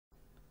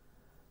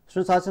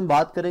Students आज हम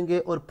बात करेंगे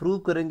और प्रूव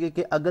करेंगे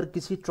कि अगर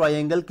किसी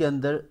ट्रायंगल के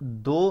अंदर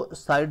दो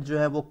साइड जो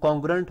है वो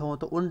कॉन्ग्रुएंट हों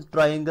तो उन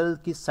ट्रायंगल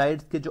की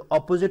साइड्स के जो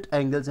ऑपोजिट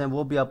एंगल्स हैं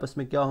वो भी आपस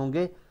में क्या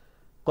होंगे,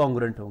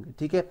 कॉन्ग्रुएंट होंगे।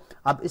 ठीक है,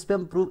 अब इस पे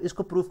हम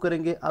इसको प्रूव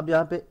करेंगे। अब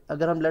यहाँ पे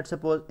अगर हम लेट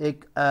सपोज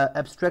एक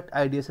एब्स्ट्रैक्ट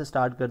आइडिया से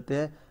स्टार्ट करते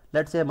हैं।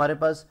 लेट से हमारे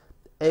पास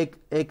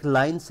एक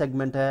लाइन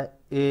सेगमेंट है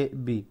ए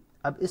बी।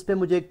 अब इस पे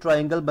मुझे एक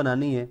ट्रायंगल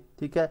बनानी है,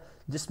 ठीक है,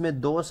 जिसमें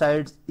दो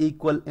साइड्स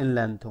इक्वल इन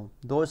लेंथ हो,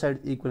 दो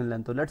साइड इक्वल इन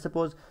लेंथ हो। लेट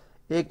सपोज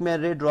एक मैं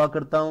रे ड्रॉ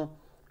करता हूं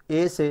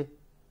ए से,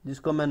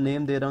 जिसको मैं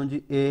नेम दे रहा हूं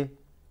जी ए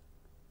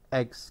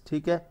एक्स,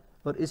 ठीक है,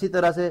 और इसी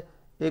तरह से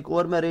एक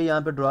और मैं रे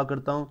यहां पे ड्रॉ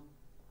करता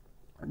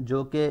हूं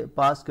जो कि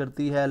पास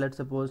करती है लेट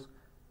सपोज,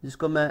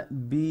 जिसको मैं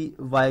बी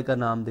वाई का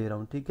नाम दे रहा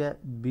हूं, ठीक है,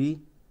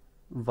 बी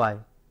वाई।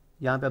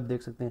 यहां पे आप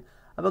देख सकते हैं।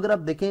 अब अगर आप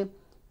देखें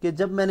कि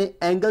जब मैंने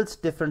एंगल्स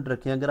डिफरेंट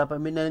रखे हैं, अगर आप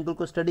इन एंगल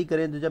को स्टडी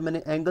करें तो जब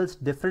मैंने एंगल्स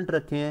डिफरेंट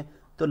रखे हैं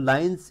तो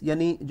लाइंस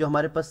यानी जो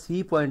हमारे पास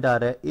सी पॉइंट आ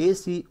रहा है ए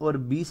सी और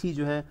बी सी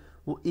जो है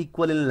वो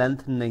इक्वल इन लेंथ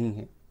नहीं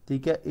है।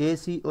 ठीक है, ए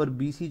सी और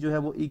बी सी जो है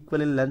वो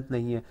इक्वल इन लेंथ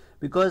नहीं है,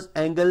 बिकॉज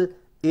एंगल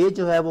ए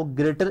जो है वो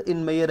ग्रेटर इन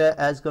मेजर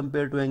है as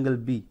compare to angle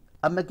B.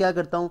 अब मैं क्या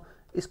करता हूं,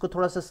 इसको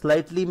थोड़ा सा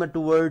स्लाइटली मैं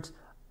टूवर्ड्स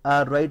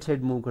राइट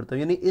साइड मूव करता हूं,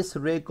 यानी इस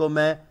रे को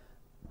मैं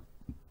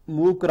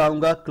मूव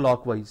कराऊंगा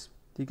क्लॉकवाइज।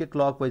 ठीक है,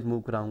 क्लॉकवाइज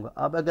मूव कराऊंगा।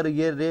 अब अगर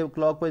ये रे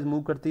क्लॉकवाइज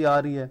मूव करती आ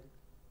रही है,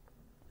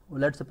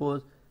 लेट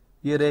सपोज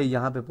ये रे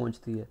यहां पे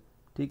पहुंचती है,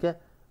 ठीक है,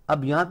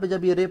 अब यहां पे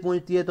जब ये रे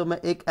पहुंचती है तो मैं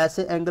एक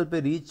ऐसे एंगल पे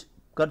रीच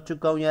कर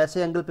चुका हूं या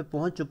ऐसे एंगल पे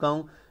पहुंच चुका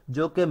हूं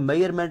जो कि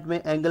मेजरमेंट में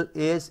एंगल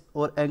ए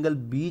और एंगल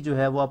बी जो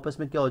है वो आपस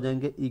में क्या हो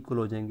जाएंगे, इक्वल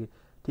हो जाएंगे।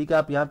 ठीक है,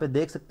 आप यहां पे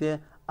देख सकते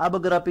हैं। अब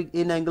अगर आप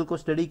इन एंगल को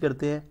स्टडी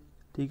करते हैं,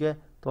 ठीक है,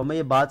 तो हमें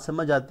ये बात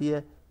समझ आती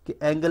है कि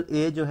एंगल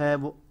ए जो है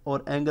वो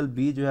और एंगल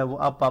बी जो है वो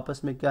आप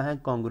आपस में क्या है,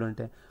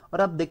 कॉन्ग्रुएंट है।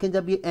 और आप देखें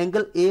जब ये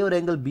एंगल ए और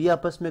एंगल बी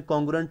आपस में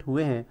कॉन्ग्रुएंट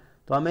हुए हैं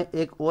तो हमें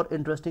एक और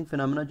इंटरेस्टिंग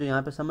फिनोमेना जो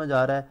यहाँ पे समझ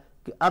आ रहा है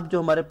कि अब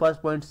जो हमारे पास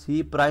point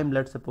C prime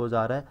let suppose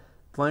आ रहा है,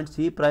 पॉइंट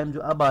सी प्राइम जो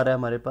अब आ रहा है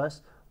हमारे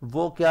पास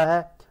वो क्या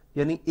है,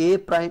 यानी ए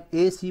प्राइम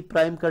ए सी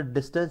प्राइम का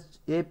डिस्टेंस,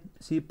 ए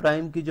सी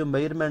प्राइम की जो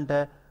मेजरमेंट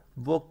है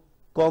वो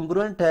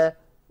कॉन्ग्रुएंट है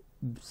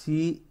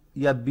सी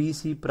या बी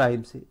सी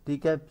प्राइम से।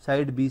 ठीक है,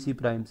 साइड बी सी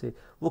प्राइम से।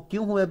 वो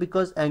क्यों हुआ,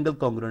 बिकॉज एंगल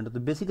कॉन्ग्रुएंट है। तो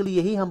बेसिकली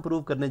यही हम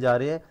प्रूव करने जा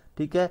रहे हैं।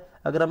 ठीक है,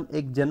 अगर हम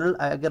एक जनरल,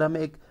 अगर हम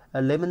एक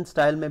लेमन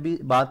स्टाइल में भी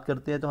बात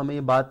करते हैं तो हमें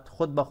ये बात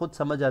खुद ब खुद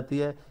समझ आती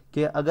है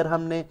कि अगर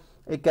हमने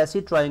एक ऐसी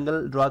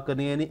ट्राइंगल ड्रॉ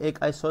करनी है, यानी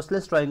एक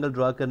आइसोसेलेस ट्राइंगल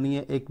ड्रॉ करनी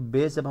है, एक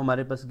बेस जब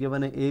हमारे पास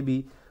गिवन है ए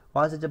बी,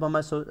 वहां से जब हम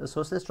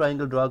आइसोसेलेस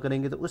ट्राइंगल ड्रॉ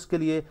करेंगे तो उसके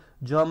लिए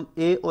जो हम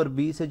ए और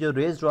बी से जो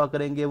रेज ड्रॉ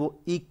करेंगे वो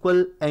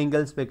इक्वल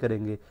एंगल्स पे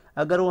करेंगे।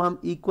 अगर वो हम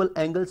इक्वल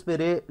एंगल्स पे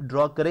रे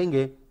ड्रॉ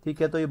करेंगे,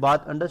 ठीक है, तो ये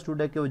बात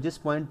अंडरस्टूड है कि वो जिस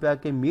पॉइंट पे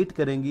आके मीट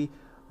करेंगी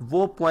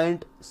वो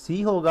पॉइंट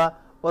सी होगा,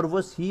 और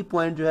वो सी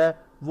पॉइंट जो है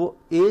वो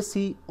ए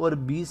सी और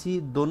बी सी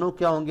दोनों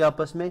क्या होंगे,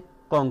 आपस में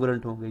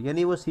कॉन्ग्रुएंट होंगे।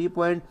 यानी वो सी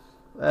पॉइंट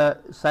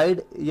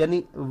साइड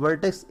यानी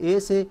वर्टेक्स ए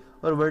से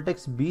और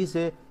वर्टेक्स बी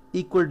से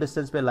इक्वल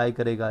डिस्टेंस पे लाई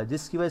करेगा,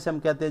 जिसकी वजह से हम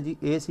कहते हैं जी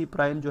ए सी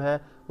प्राइम जो है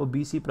वो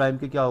बी सी प्राइम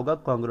के क्या होगा,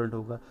 कॉन्ग्रुएंट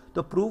होगा।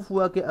 तो प्रूफ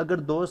हुआ कि अगर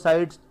दो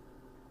साइड्स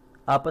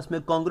आपस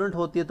में कॉन्ग्रुएंट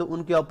होती है तो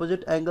उनके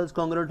ऑपोजिट एंगल्स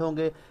कॉन्ग्रुएंट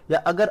होंगे, या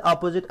अगर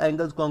ऑपोजिट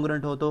एंगल्स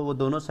कॉन्ग्रुएंट हो तो वो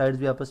दोनों साइड्स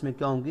भी आपस में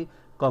क्या होंगी,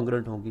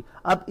 कॉन्ग्रुएंट होंगी।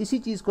 अब इसी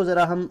चीज को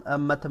जरा हम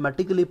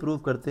मैथमेटिकली प्रूव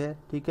करते हैं।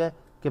 ठीक है,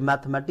 कि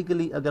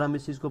मैथमेटिकली अगर हम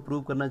इस चीज को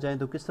प्रूव करना चाहें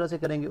तो किस तरह से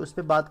करेंगे, उस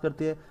पर बात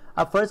करते हैं।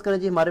 अब फर्ज करें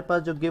जी हमारे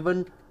पास जो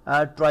गिवन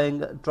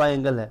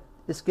ट्रायंगल है,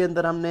 इसके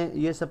अंदर हमने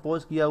ये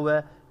सपोज किया हुआ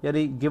है,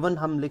 यानी गिवन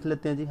हम लिख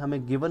लेते हैं जी,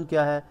 हमें गिवन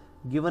क्या है,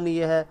 गिवन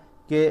ये है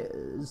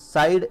कि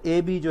साइड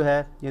ए बी जो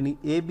है, यानी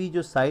ए बी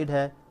जो साइड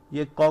है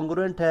ये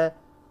कॉन्ग्रुएंट है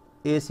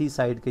ए सी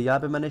साइड के। यहाँ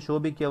पे मैंने शो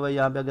भी किया हुआ है,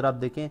 यहाँ पे अगर आप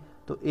देखें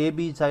तो ए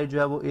बी साइड जो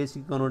है वो ए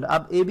सी कॉन्ग्रुएंट है।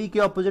 अब ए बी के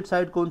ऑपोजिट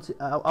साइड कौन सी,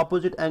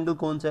 ऑपोजिट एंगल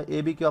कौन सा है,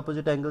 ए बी के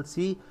ऑपोजिट एंगल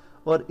सी,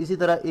 और इसी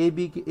तरह ए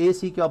बी के ए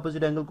सी के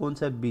ऑपोजिट एंगल कौन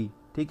सा है, बी।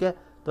 ठीक है,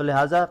 तो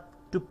लिहाजा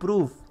टू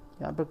प्रूव,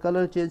 यहाँ पर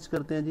कलर चेंज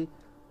करते हैं जी,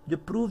 जो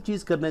प्रूव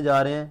चीज करने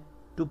जा रहे हैं,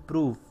 टू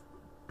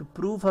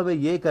प्रूफ हमें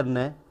ये करना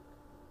है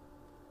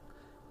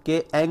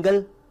कि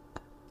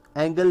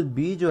एंगल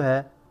बी जो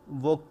है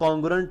वो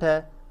कॉन्ग्रुएंट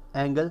है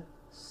एंगल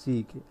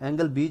सी के,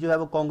 एंगल बी जो है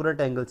वो कॉन्ग्रुएंट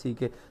एंगल सी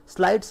के।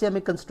 स्लाइड से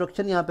हमें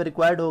कंस्ट्रक्शन यहाँ पे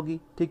रिक्वायर्ड होगी।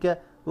 ठीक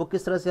है, वो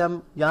किस तरह से,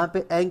 हम यहाँ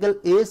पे एंगल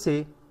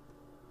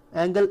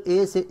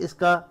ए से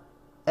इसका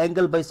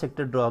एंगल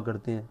बाइसेक्टर ड्रॉ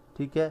करते हैं।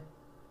 ठीक है,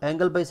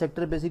 एंगल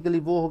बाइसेक्टर बेसिकली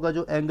वो होगा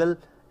जो एंगल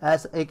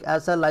एक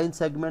ऐसा लाइन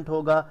सेगमेंट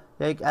होगा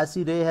या एक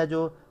ऐसी रे है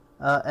जो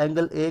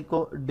एंगल ए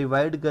को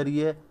डिवाइड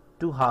करिए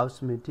टू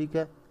हाफ्स में। ठीक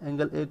है,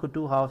 एंगल ए को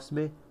टू हाफ्स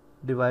में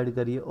डिवाइड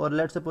करिए, और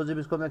लेट सपोज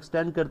इसको हम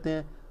एक्सटेंड करते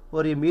हैं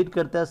और ये मीट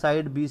करता है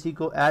साइड बी सी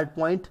को एट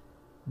पॉइंट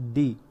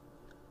डी।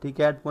 ठीक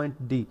है, एट पॉइंट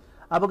डी।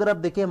 अब अगर आप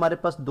देखें हमारे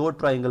पास दो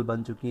ट्राइंगल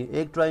बन चुकी हैं।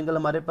 एक ट्राइंगल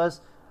हमारे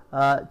पास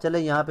चले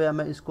यहाँ पे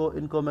मैं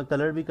इनको मैं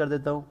कलर भी कर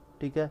देता हूँ।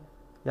 ठीक है,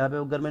 यहाँ पे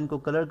अगर मैं इनको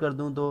कलर कर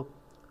दूँ तो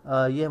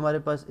ये हमारे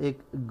पास एक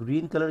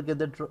ग्रीन कलर के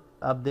अंदर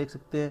आप देख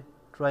सकते हैं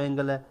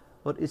ट्राइंगल है,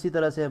 और इसी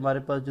तरह से हमारे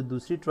पास जो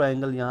दूसरी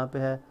ट्राइंगल यहाँ पे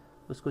है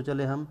उसको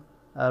चले हम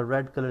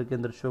रेड कलर के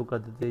अंदर शो कर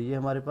देते हैं। ये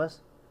हमारे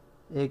पास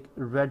एक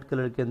रेड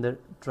कलर के अंदर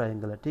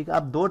ट्राइंगल है, ठीक है।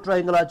 अब दो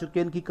ट्राइंगल आ चुके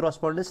हैं, इनकी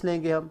करस्पॉन्डेंस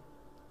लेंगे हम,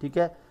 ठीक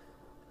है।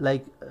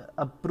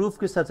 अब प्रूफ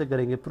किस तरह से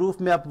करेंगे?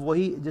 प्रूफ में आप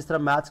वही जिस तरह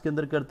मैथ्स के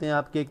अंदर करते हैं,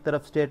 आपके एक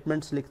तरफ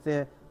स्टेटमेंट्स लिखते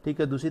हैं, ठीक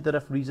है, दूसरी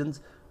तरफ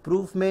रीजंस।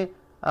 प्रूफ में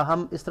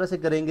हम इस तरह से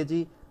करेंगे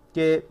जी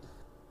कि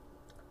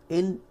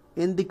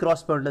in the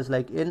correspondence,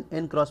 like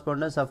in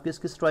correspondence of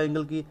किस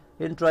ट्राइंगल की,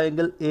 इन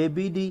ट्राइंगल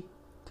ABD,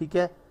 ठीक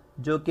है,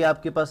 जो कि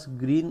आपके पास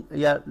ग्रीन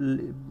या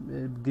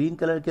ग्रीन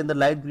कलर के अंदर,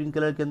 लाइट ग्रीन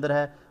कलर के अंदर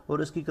है,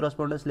 और उसकी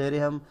करस्पॉन्डेंस ले रहे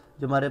हैं हम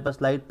जो हमारे पास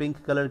लाइट पिंक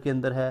कलर के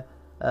अंदर है,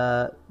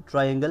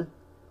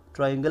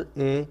 ट्राइंगल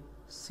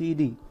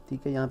ACD,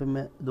 ठीक है। यहाँ पे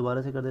मैं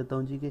दोबारा से कर देता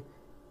हूँ जी कि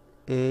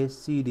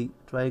ACD,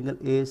 ट्राइंगल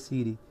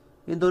ACD।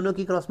 इन दोनों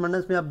की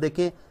करस्पॉन्डेंस में आप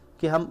देखें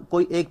कि हम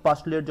कोई एक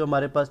पास्टुलेट जो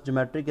हमारे पास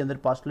ज्योमेट्री के अंदर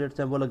पास्टुलेट्स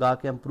हैं वो लगा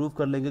के हम प्रूव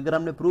कर लेंगे। अगर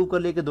हमने प्रूव कर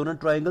लिया कि दोनों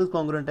ट्राइंगल्स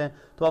कॉन्ग्रुएंट हैं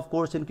तो ऑफ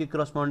कोर्स इनकी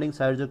करस्पॉन्डिंग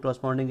साइड्स और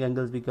करस्पॉन्डिंग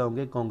एंगल्स भी क्या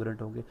होंगे?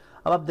 कॉन्ग्रुएंट होंगे।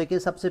 अब आप देखिए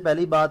सबसे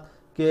पहली बात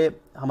कि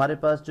हमारे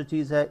पास जो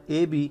चीज़ है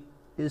AB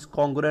is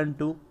congruent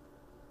to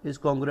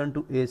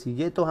AC,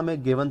 ये तो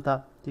हमें गिवन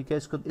था, ठीक है,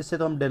 इससे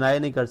तो हम डिनाई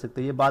नहीं कर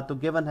सकते, ये बात तो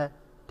गिवन है,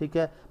 ठीक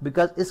है,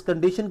 बिकॉज इस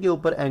कंडीशन के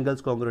ऊपर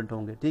एंगल्स कॉन्ग्रुएंट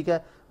होंगे, ठीक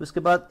है। उसके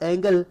बाद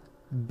एंगल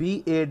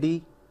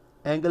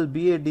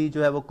BAD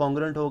जो है वो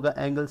कॉन्ग्रुएंट होगा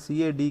एंगल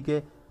CAD के,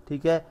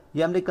 ठीक है।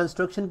 ये हमने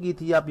कंस्ट्रक्शन की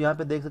थी, आप यहाँ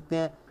पे देख सकते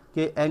हैं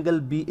कि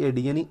एंगल BAD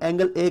यानी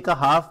एंगल A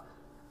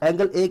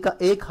का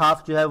एक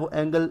हाफ जो है वो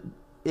एंगल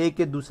A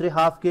के दूसरे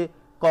हाफ के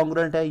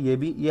कॉन्ग्रुएंट है,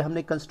 ये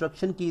हमने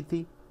कंस्ट्रक्शन की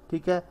थी,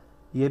 ठीक है।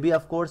 ये भी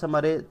ऑफ कोर्स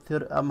हमारे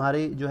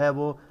जो है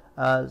वो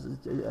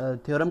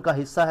थ्योरम का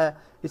हिस्सा है।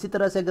 इसी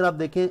तरह से अगर आप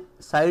देखें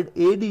साइड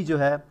AD जो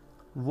है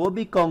वो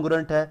भी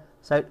कॉन्ग्रुएंट है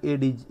साइड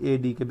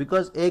AD के,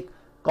 बिकॉज एक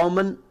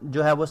कॉमन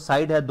जो है वो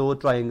साइड है दो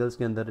ट्राइंगल्स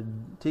के अंदर,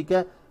 ठीक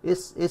है।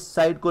 इस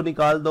साइड को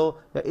निकाल दो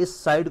या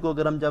इस साइड को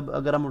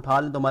अगर हम उठा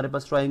लें तो हमारे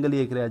पास ट्राइंगल ही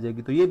एक रह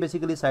जाएगी। तो ये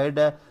बेसिकली साइड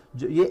है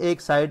जो ये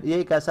एक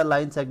ऐसा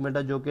लाइन सेगमेंट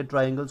है जो कि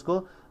ट्राइंगल्स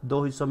को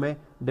दो हिस्सों में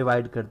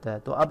डिवाइड करता है।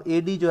 तो अब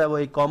AD जो है वो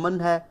एक कॉमन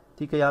है,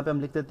 ठीक है, यहाँ पे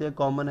हम लिख देते हैं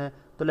कॉमन है,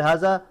 तो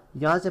लिहाजा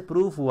यहाँ से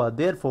प्रूफ हुआ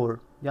देयरफॉर,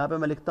 यहाँ पे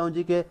मैं लिखता हूँ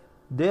जी कि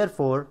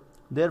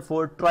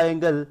देयरफॉर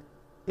ट्राइंगल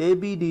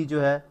ABD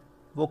जो है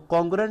वो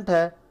कॉन्ग्रुएंट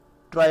है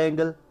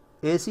ट्राइंगल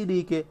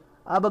ACD के।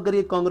 अब अगर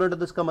ये कॉन्ग्रुएंट है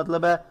तो इसका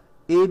मतलब है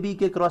AB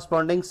के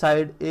करस्पॉन्डिंग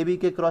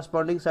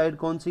साइड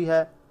कौन सी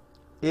है?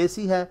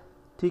 AC है,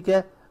 ठीक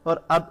है।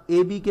 और अब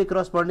AB के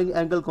करस्पॉन्डिंग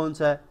एंगल कौन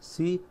सा है?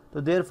 C।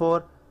 तो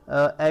देयरफॉर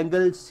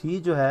एंगल C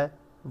जो है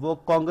वो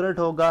कॉन्ग्रुएंट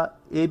होगा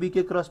AB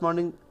के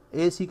करस्पॉन्डिंग,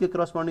 AC के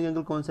करस्पॉन्डिंग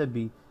एंगल कौन सा है?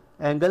 B,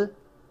 एंगल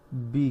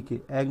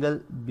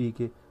B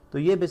के। तो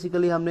ये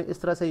बेसिकली हमने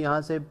इस तरह से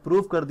यहाँ से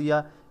प्रूव कर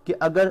दिया कि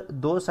अगर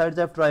दो साइड्स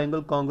ऑफ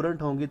ट्राइंगल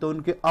कॉन्ग्रुएंट होंगी तो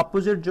उनके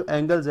अपोजिट जो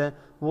एंगल्स हैं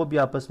वो भी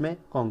आपस में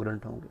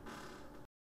कॉन्ग्रुएंट होंगे।